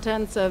from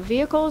contents of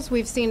vehicles,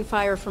 we've seen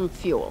fire from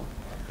fuel.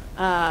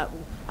 I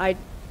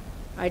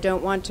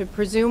don't want to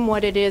presume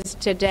what it is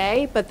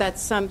today, but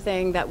that's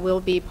something that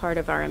will be part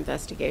of our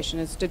investigation,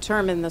 is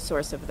determine the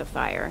source of the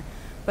fire.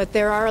 But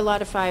there are a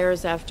lot of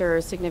fires after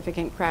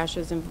significant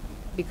crashes and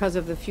because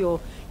of the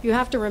fuel. You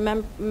have to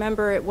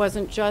remember it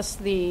wasn't just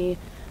the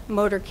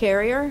motor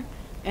carrier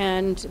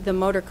and the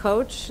motor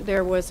coach.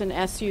 There was an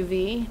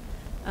SUV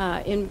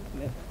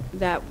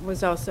that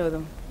was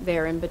also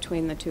there in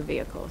between the two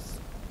vehicles.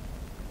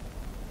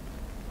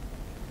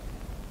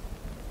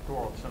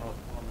 Doral,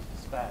 Columbus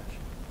Dispatch.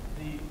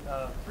 The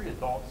three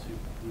adults who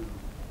were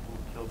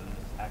killed in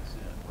this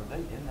accident, were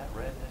they in that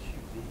red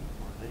SUV?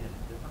 Were they in a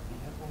different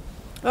vehicle?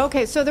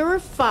 Okay, so there were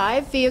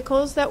 5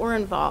 vehicles that were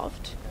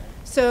involved.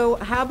 So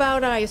how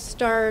about I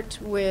start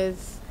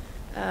with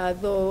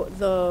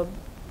the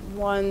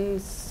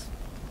ones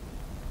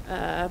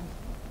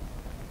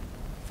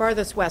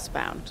farthest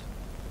westbound.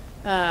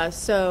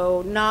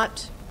 So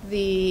not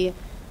the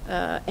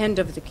end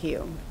of the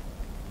queue.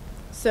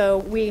 So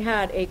we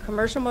had a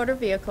commercial motor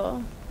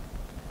vehicle.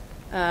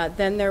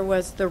 Then there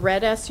was the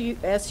red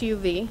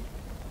SUV.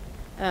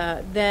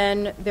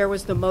 Then there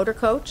was the motor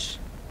coach.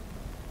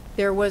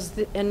 There was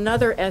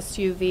another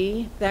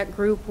SUV. That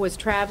group was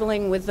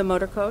traveling with the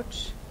motor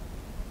coach.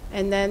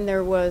 And then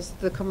there was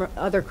the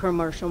other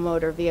commercial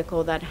motor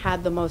vehicle that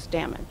had the most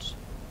damage.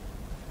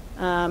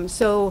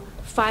 So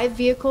 5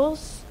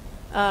 vehicles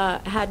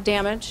had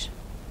damage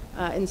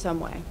in some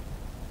way.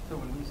 So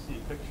when we see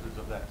pictures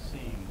of that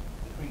scene,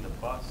 between the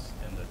bus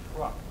and the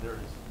truck, there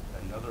is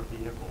another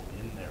vehicle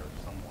in there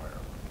somewhere.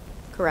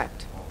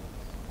 Correct.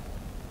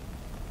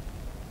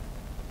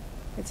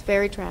 It's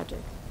very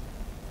tragic.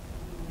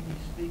 When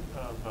you speak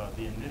of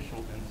the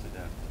initial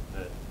incident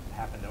that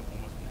happened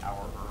almost an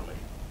hour early,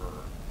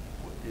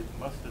 it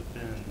must have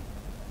been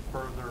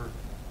further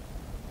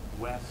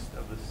west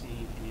of the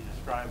scene. Can you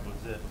describe,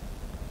 was it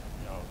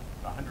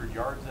 100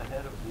 yards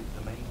ahead of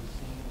the main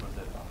scene? Was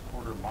it a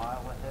quarter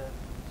mile ahead?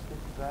 Can you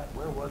speak to that?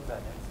 Where was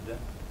that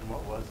incident and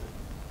what was it?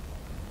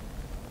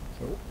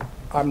 So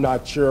I'm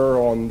not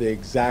sure on the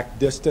exact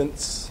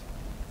distance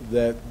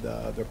that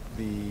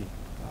the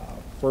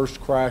first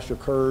crash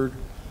occurred,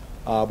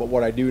 but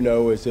what I do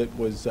know is it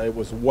was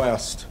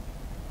west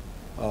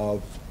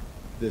of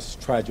this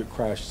tragic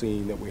crash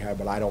scene that we have,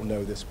 but I don't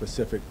know the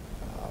specific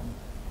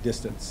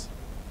distance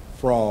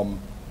from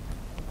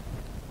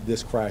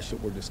this crash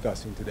that we're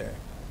discussing today.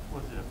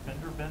 Was it a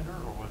fender bender,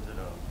 or was it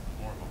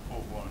more of a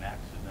full-blown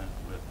accident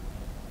with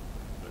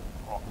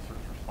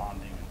officers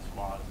responding and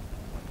squads and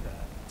things like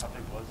that? How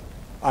big was it?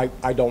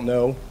 I don't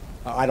know.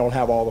 I don't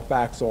have all the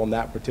facts on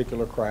that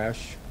particular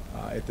crash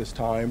at this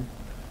time.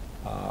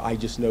 I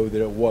just know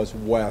that it was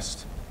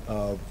west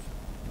of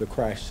the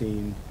crash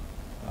scene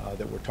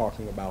that we're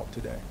talking about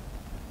today.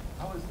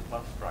 How is the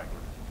bus driver?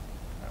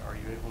 Are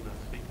you able to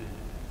speak to,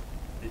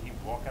 did he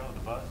walk out of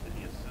the bus? Did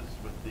he assist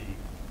with the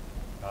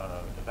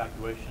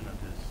evacuation of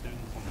his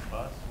students on the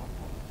bus?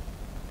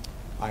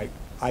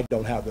 I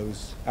don't have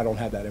those, I don't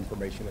have that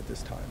information at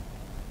this time.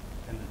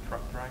 And the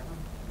truck driver,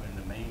 in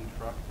the main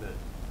truck that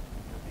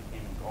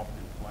became engulfed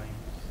in flames,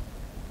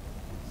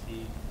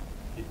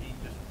 did he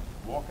just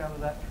walk out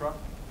of that truck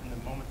in the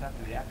moments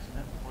after the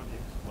accident before the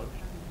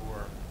explosion,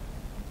 or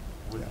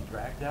was he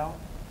dragged out?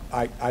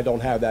 I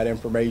don't have that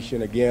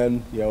information.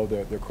 Again, you know,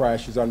 the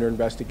crash is under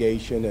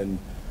investigation, and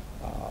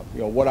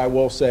you know, what I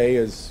will say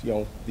is, you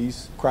know,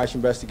 these crash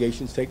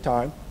investigations take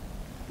time,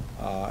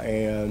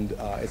 and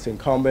it's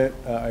incumbent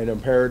and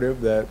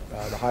imperative that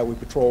the Highway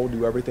Patrol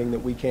do everything that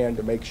we can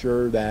to make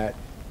sure that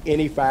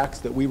any facts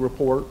that we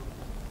report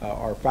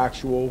are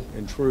factual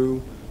and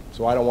true.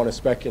 So I don't want to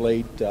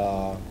speculate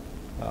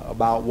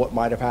about what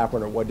might have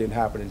happened or what didn't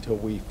happen until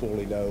we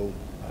fully know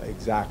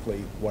exactly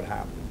what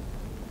happened.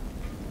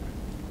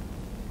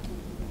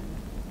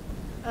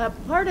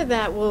 Part of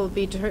that will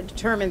be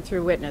determined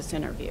through witness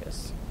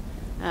interviews.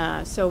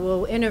 So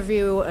we'll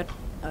interview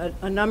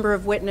a number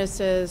of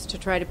witnesses to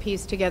try to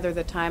piece together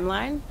the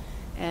timeline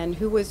and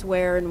who was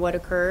where and what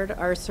occurred.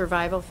 Our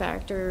survival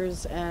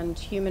factors and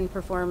human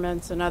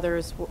performance and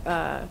others,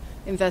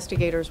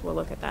 investigators will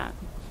look at that.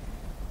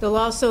 They'll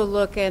also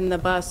look in the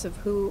bus of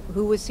who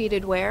was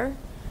seated where,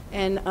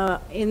 and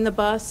in the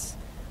bus,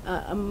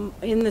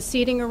 in the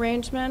seating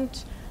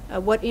arrangement,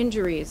 what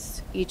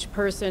injuries each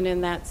person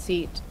in that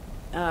seat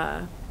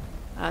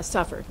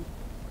suffered.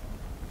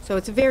 So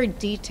it's a very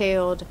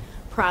detailed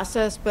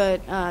process,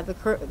 but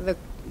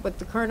what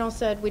the colonel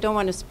said, we don't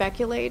want to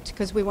speculate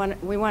because we want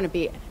to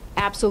be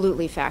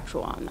absolutely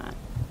factual on that.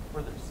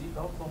 Were there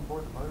seatbelts on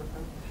board the motor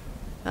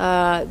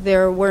coach?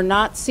 There were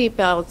not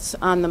seatbelts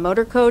on the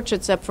motor coach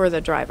except for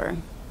the driver.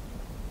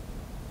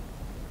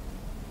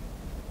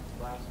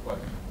 Last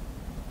question.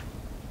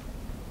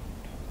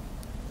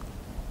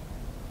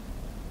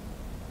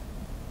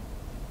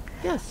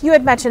 Yes. You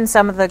had mentioned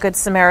some of the Good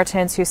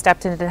Samaritans who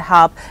stepped in to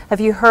help.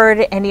 Have you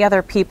heard any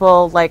other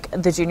people, like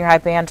the junior high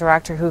band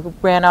director who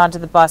ran onto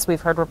the bus?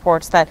 We've heard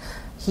reports that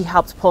he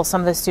helped pull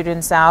some of the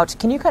students out.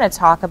 Can you kind of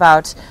talk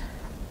about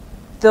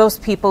those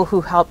people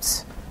who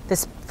helped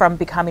this from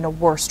becoming a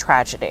worse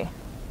tragedy?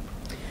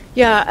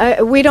 Yeah,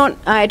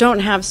 I don't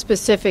have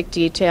specific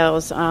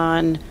details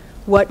on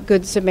what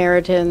Good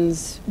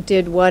Samaritans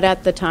did what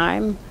at the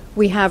time.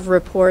 We have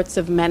reports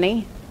of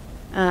many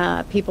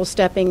people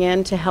stepping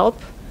in to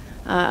help.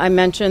 I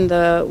mentioned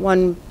the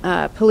one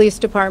police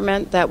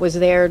department that was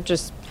there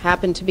just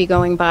happened to be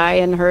going by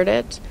and heard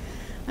it.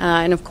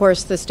 And of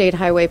course, the State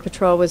Highway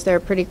Patrol was there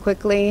pretty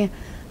quickly.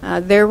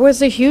 There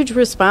was a huge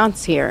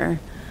response here.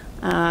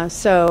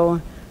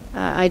 So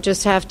I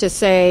just have to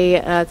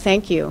say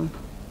thank you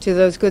to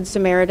those Good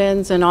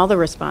Samaritans and all the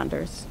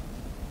responders.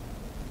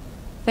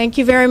 Thank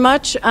you very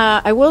much.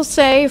 I will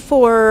say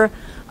for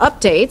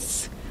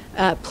updates,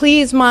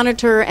 please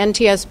monitor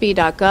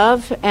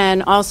ntsb.gov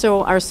and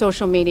also our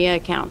social media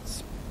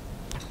accounts.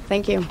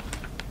 Thank you.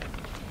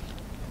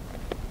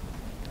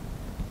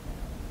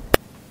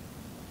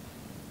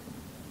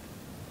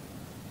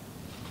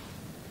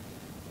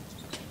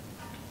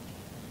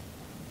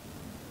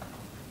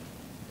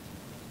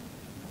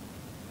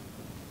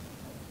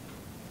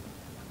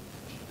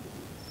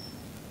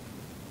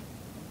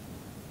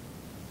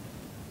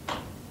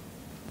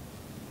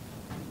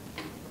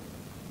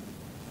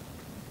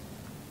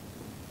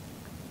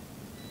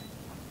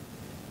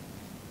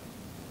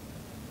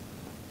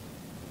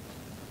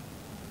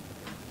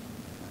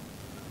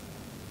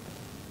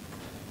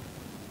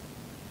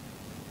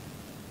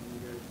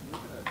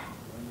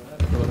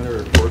 Preliminary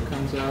report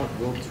comes out,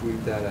 we'll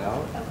tweet that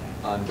out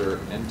under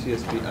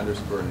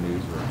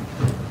NTSB_newsroom.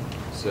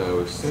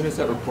 So as soon as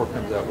that report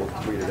comes out, we'll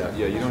tweet it out.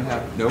 Yeah, you don't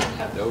have, nope.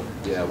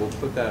 Yeah, we'll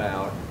put that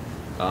out.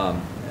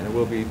 And it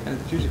will be, and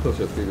it's usually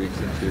closer to 3 weeks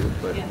into,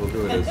 but we'll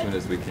do it as soon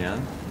as we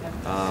can.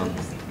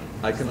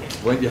 I can, well, yeah.